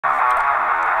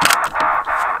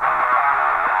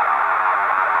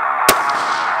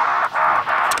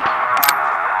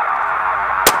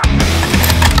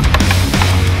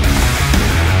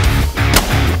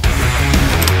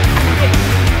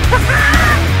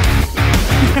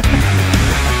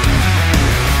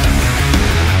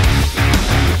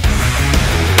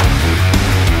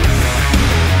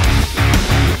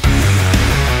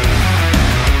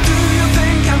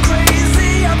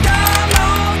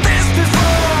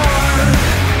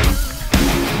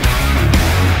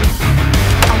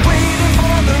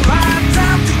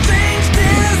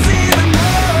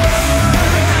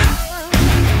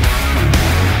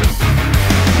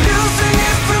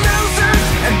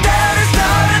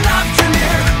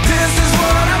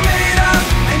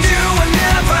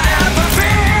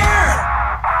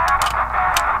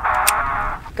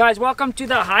Guys, welcome to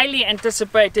the highly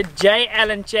anticipated J.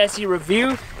 Allen chassis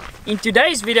review. In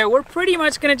today's video, we're pretty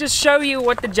much going to just show you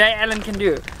what the J. Allen can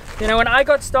do. You know, when I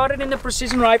got started in the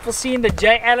precision rifle scene, the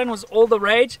J. Allen was all the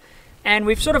rage. And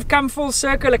we've sort of come full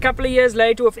circle a couple of years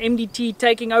later with MDT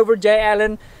taking over J.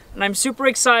 Allen. And I'm super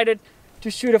excited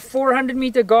to shoot a 400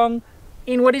 meter gong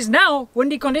in what is now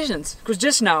windy conditions. Because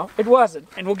just now, it wasn't.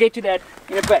 And we'll get to that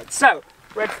in a bit. So,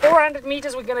 we're at 400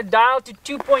 meters. We're going to dial to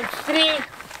 2.3.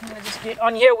 I'm going to just get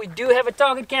on here. We do have a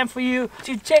target cam for you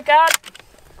to check out.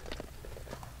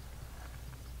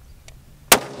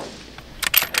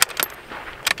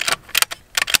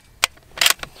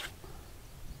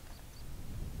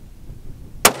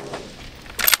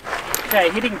 Okay,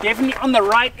 hitting definitely on the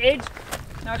right edge.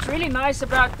 Now it's really nice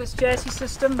about this chassis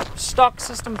system, stock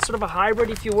system, it's sort of a hybrid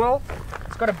if you will.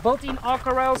 It's got a built-in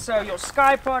arca rail, so your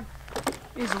sky pod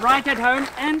is right at home,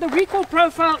 and the recoil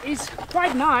profile is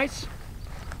quite nice.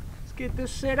 Let's get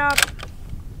this set up.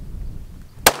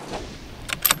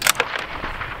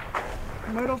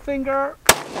 Middle finger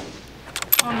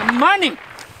on the money.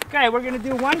 Okay, we're gonna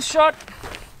do one shot.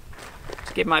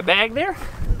 Let's get my bag there.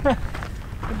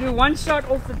 We'll do one shot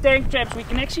off the tank traps. We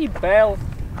can actually bail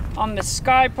on the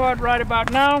sky pod right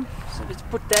about now. So let's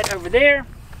put that over there.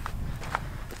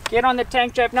 Get on the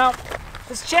tank trap. Now,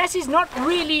 this chassis is not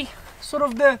really sort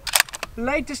of the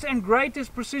latest and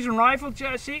greatest precision rifle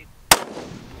chassis,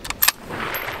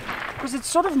 because it's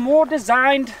sort of more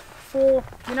designed for,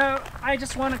 you know, I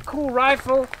just want a cool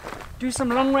rifle, do some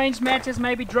long range matches,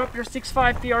 maybe drop your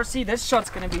 6.5 PRC. This shot's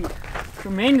going to be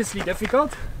tremendously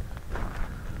difficult,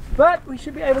 but we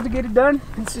should be able to get it done.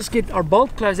 Let's just get our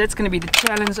bolt closed. That's going to be the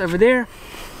challenge over there.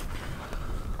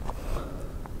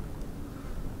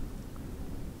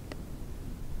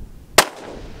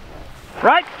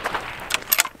 Right,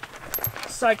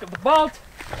 side of the bolt,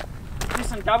 do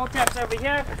some double taps over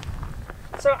here.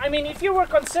 So I mean, if you were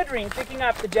considering picking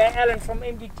up the J. Allen from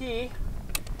MDT,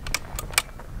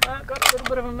 got a little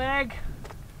bit of a mag.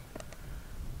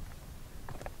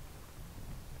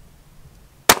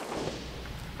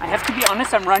 I have to be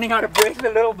honest, I'm running out of breath a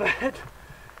little bit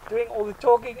doing all the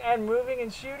talking and moving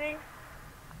and shooting.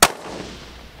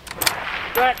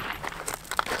 But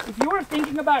if you were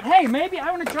thinking about, hey, maybe I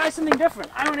want to try something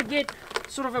different, I want to get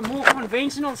sort of a more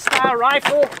conventional style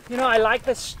rifle, you know, I like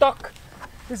the stock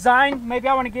design, maybe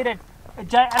I want to get a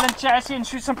J. Allen chassis and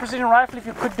shoot some precision rifle, if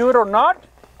you could do it or not.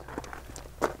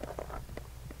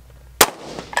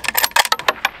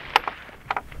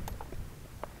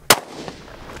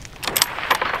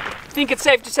 I think it's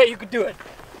safe to say you could do it.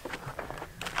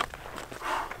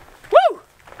 Woo!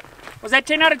 Was that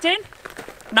 10 out of 10?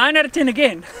 9 out of 10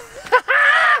 again.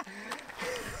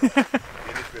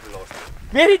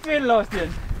 Very tweede last year.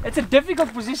 It's a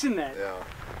difficult position there. Yeah.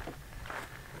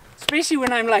 Especially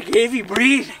when I'm like heavy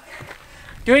breathing.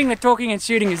 Doing the talking and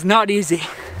shooting is not easy.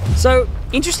 So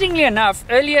interestingly enough,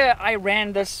 earlier I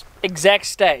ran this exact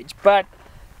stage, but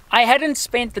I hadn't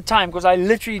spent the time because I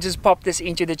literally just popped this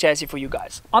into the chassis for you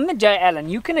guys. On the J. Allen,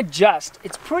 you can adjust.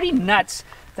 It's pretty nuts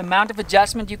the amount of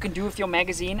adjustment you can do with your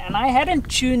magazine, and I hadn't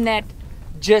tuned that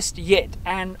just yet,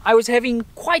 and I was having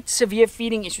quite severe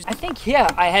feeding issues. I think here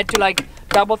I had to like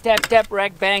double tap, tap,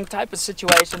 rack, bang type of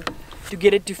situation to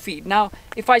get it to feed. Now,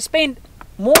 if I spend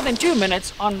more than 2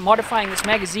 minutes on modifying this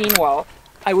magazine well,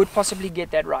 I would possibly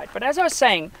get that right. But as I was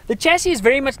saying, the chassis is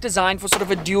very much designed for sort of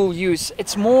a dual use.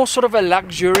 It's more sort of a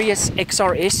luxurious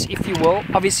XRS, if you will.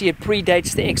 Obviously, it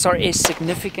predates the XRS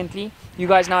significantly. You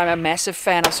guys know I'm a massive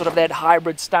fan of sort of that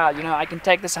hybrid style. You know, I can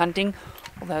take this hunting,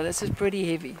 although this is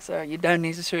pretty heavy, so you don't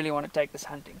necessarily want to take this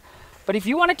hunting. But if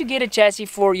you wanted to get a chassis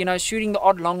for, you know, shooting the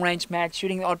odd long range match,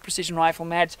 shooting the odd precision rifle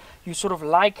match, you sort of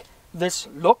like this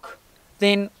look,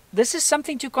 then this is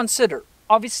something to consider.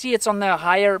 Obviously, it's on the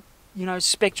higher, you know,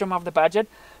 spectrum of the budget,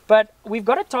 but we've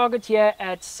got a target here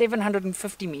at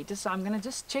 750 meters. So I'm going to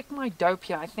just check my dope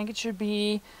here. I think it should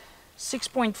be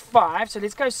 6.5, so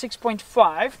let's go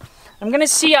 6.5. I'm going to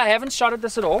see, I haven't shot at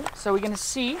this at all, so we're going to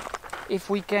see if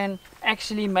we can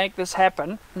actually make this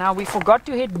happen. Now, we forgot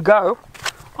to hit go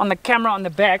on the camera on the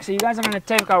back, so you guys are going to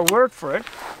take our word for it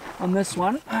on this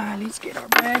one. Let's get our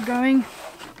bag going.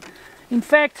 In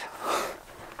fact,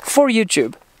 for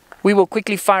YouTube, we will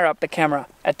quickly fire up the camera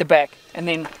at the back and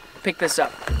then pick this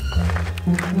up.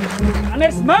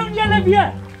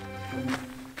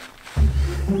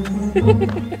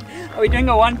 Are we doing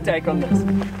a one take on this?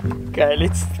 Okay,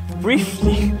 let's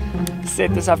briefly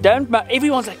set this up.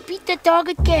 Everyone's like, beat the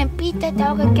target cam, beat the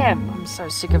target cam. I'm so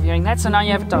sick of hearing that, so now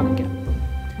you have a target cam.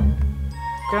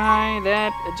 Okay,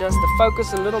 that, adjust the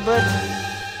focus a little bit.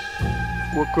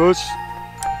 Focus.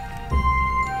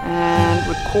 And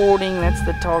recording, that's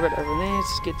the target over there.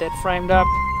 Let's get that framed up.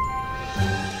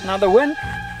 Now the wind,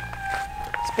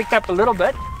 it's picked up a little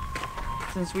bit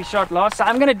since we shot last. So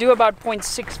I'm going to do about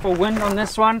 0.6 for wind on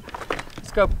this one.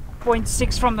 Let's go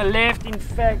 0.6 from the left. In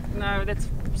fact, no, that's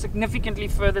significantly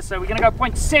further. So we're going to go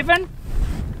 0.7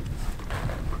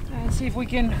 and see if we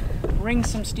can ring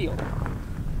some steel.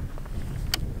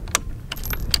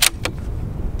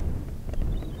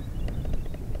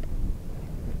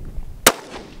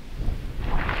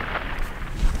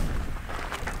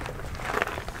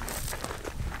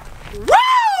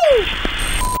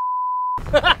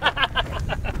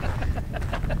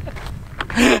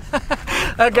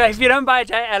 Okay, if you don't buy a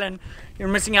J. Allen, you're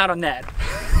missing out on that.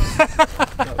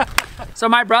 So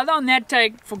my brother on that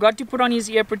take forgot to put on his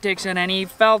ear protection and he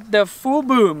felt the full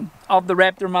boom of the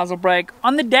Raptor muzzle brake.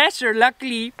 On the dasher,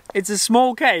 luckily, it's a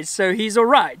small case, so he's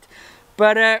alright.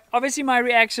 But obviously my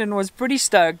reaction was pretty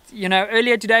stoked. You know,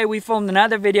 earlier today we filmed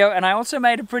another video and I also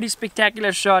made a pretty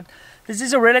spectacular shot. This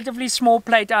is a relatively small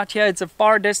plate out here. It's a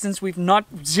far distance. We've not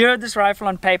zeroed this rifle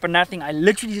on paper, nothing. I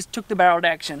literally just took the barrel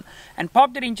action and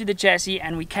popped it into the chassis,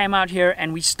 and we came out here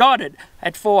and we started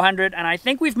at 400, and I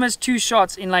think we've missed 2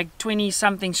 shots in like 20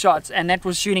 something shots, and that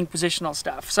was shooting positional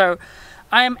stuff. So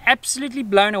I am absolutely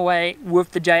blown away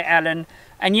with the J. Allen.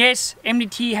 And yes,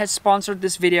 MDT has sponsored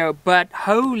this video, but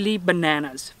holy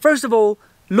bananas. First of all,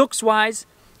 looks wise,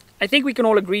 I think we can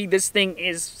all agree this thing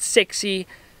is sexy.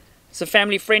 It's a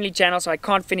family-friendly channel, so I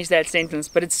can't finish that sentence,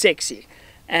 but it's sexy.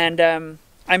 And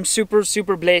I'm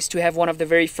super blessed to have one of the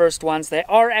very first ones. They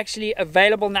are actually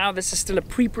available now. This is still a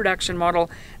pre-production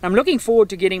model. And I'm looking forward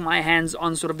to getting my hands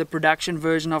on sort of the production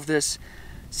version of this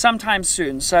sometime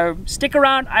soon. So stick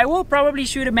around. I will probably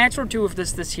shoot a match or 2 of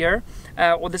this year,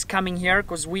 or this coming year,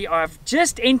 because we have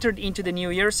just entered into the new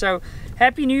year. So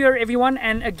happy new year, everyone.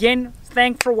 And again,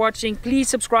 thanks for watching. Please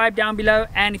subscribe down below,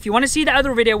 and if you want to see the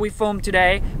other video we filmed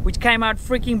today, which came out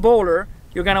freaking baller,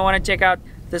 you're gonna want to check out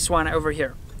this one over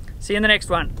here. See you in the next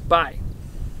one. Bye.